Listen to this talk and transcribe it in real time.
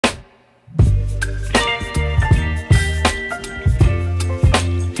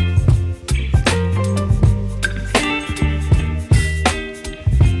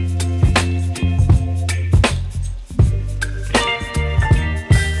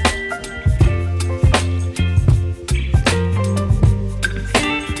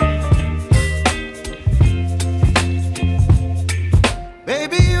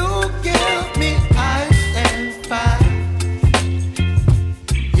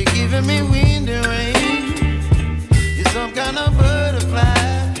giving me wind and rain. You're some kind of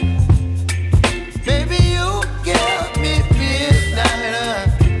butterfly. Baby, you give me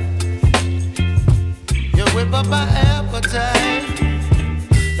midnight. You whip up my appetite.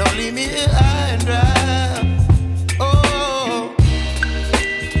 Don't leave me here high and dry. Oh,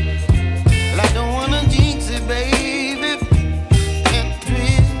 well, I don't wanna jinx it, baby, and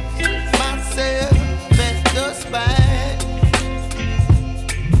twist myself at the spine.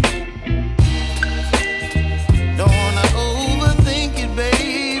 Don't wanna overthink it,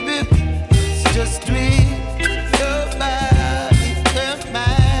 baby. It's just twist your body and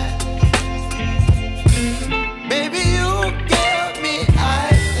mine. Baby, you give me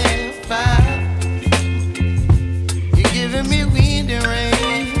ice and fire. You're giving me wind and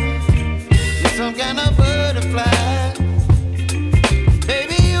rain. You're some kind of butterfly.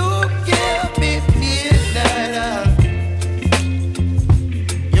 Baby, you give me midnight.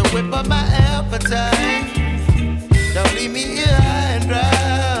 You whip up my appetite. Don't leave me here high and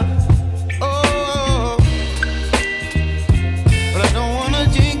dry. Oh, but I don't wanna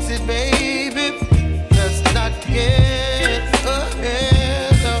jinx it, baby. Let's not get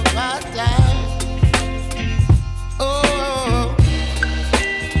ahead of my time. Oh,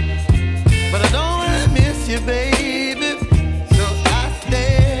 but I don't wanna miss you, baby. So I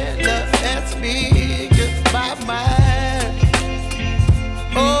stand up and speak just my mind.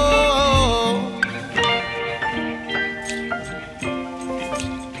 Oh.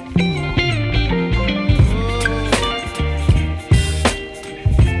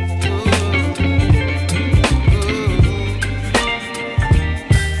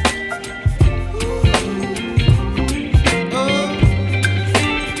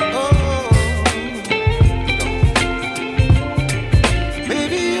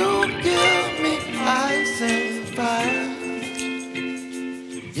 Baby, you give me ice and fire.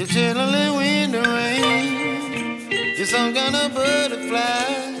 You're chilling wind and rain. You're some kind of butterfly.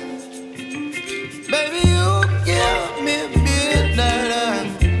 Baby, you give me midnight.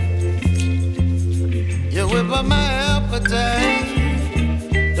 You whip up my appetite.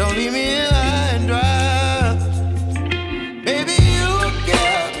 Don't leave me here high and dry. Baby, you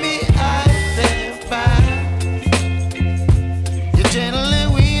give me ice and fire. You're channeling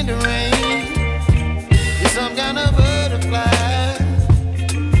wind and rain. You're some kind of butterfly.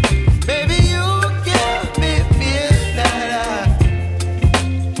 Baby, you give me midnight.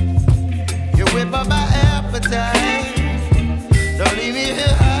 You whip up my appetite. Don't leave me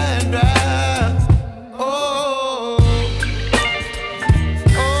here high and dry. Oh,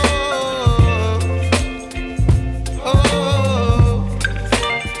 oh,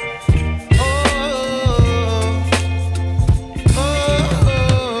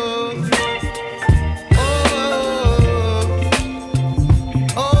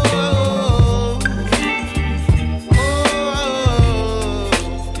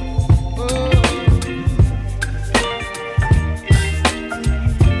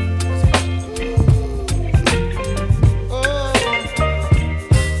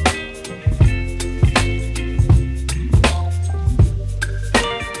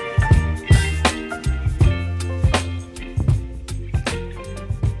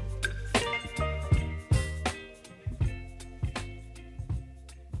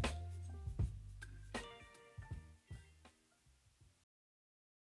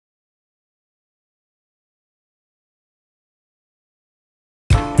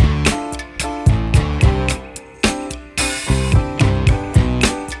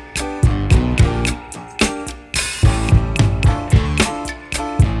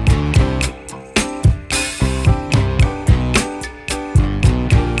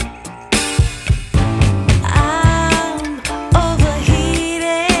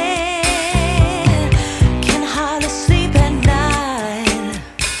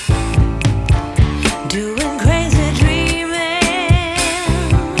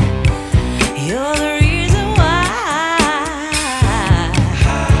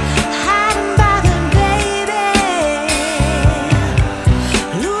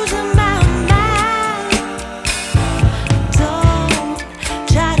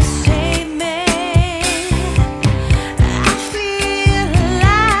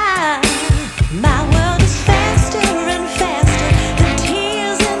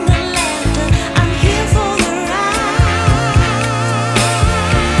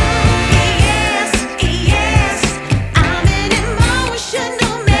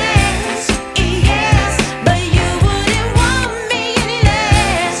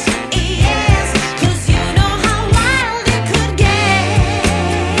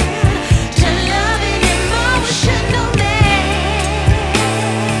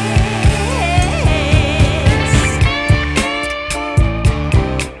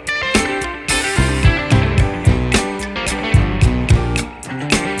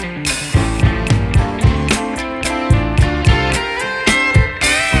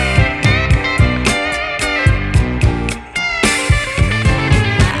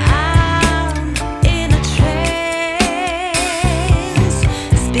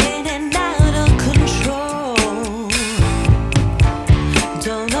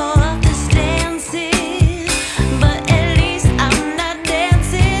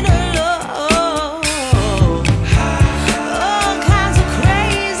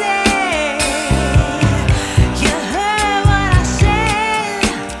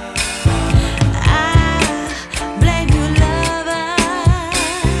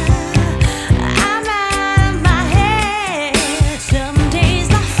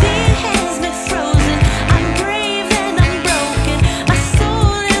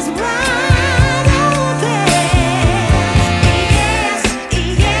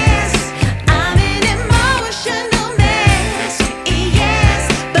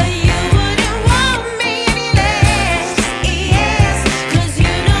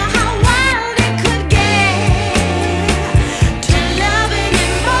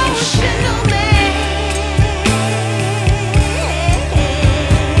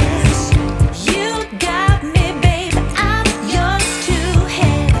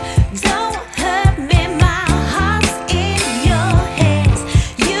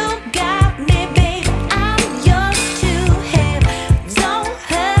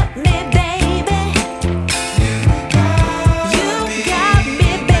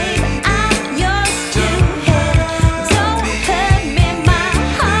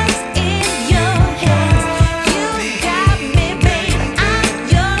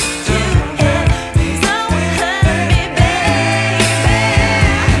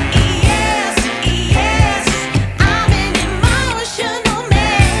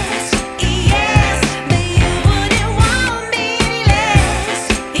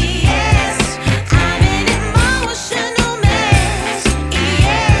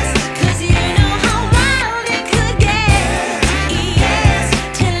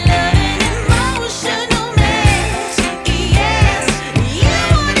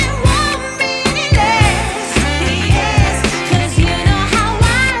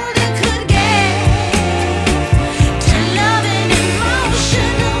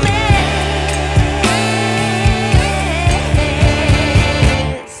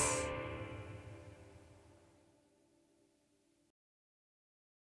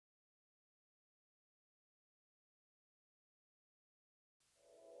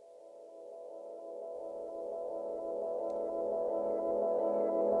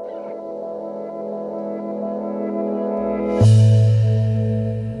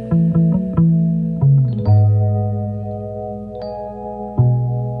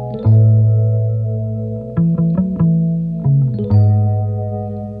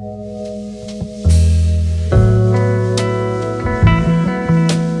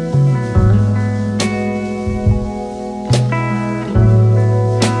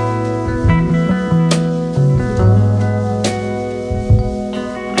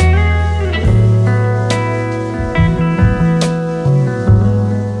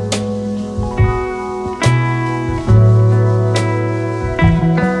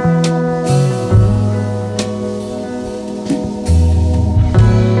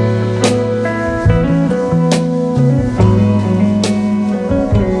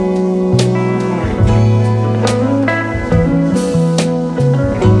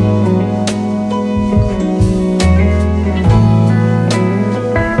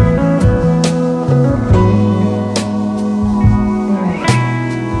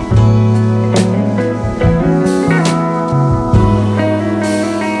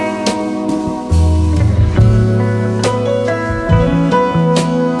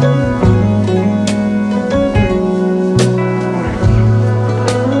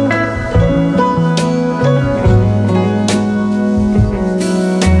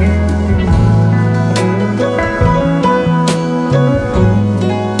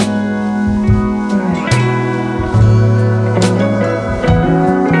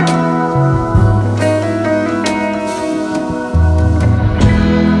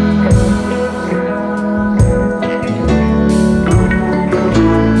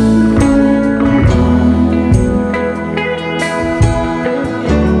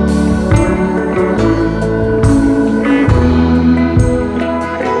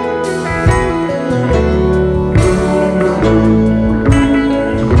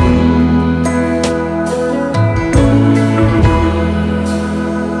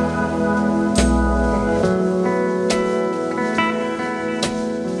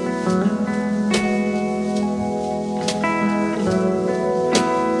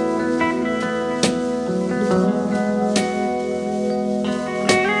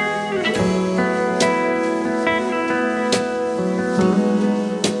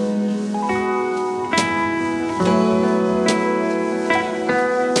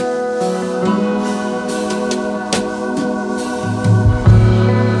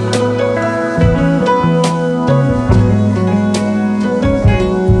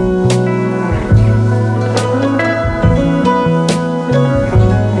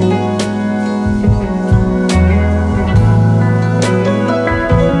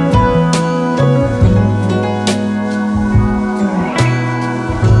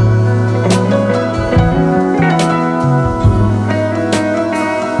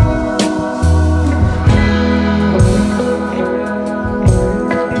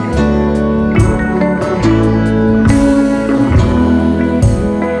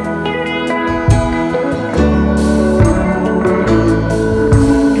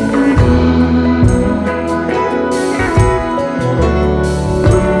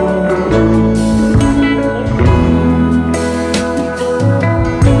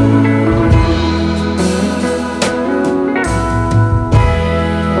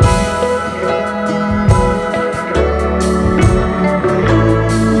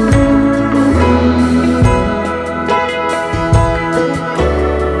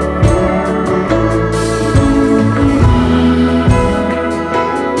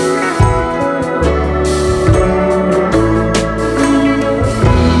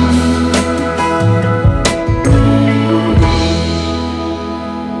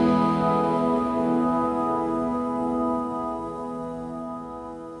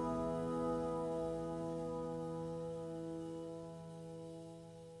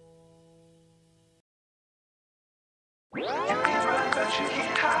 you the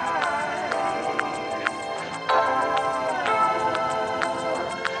time.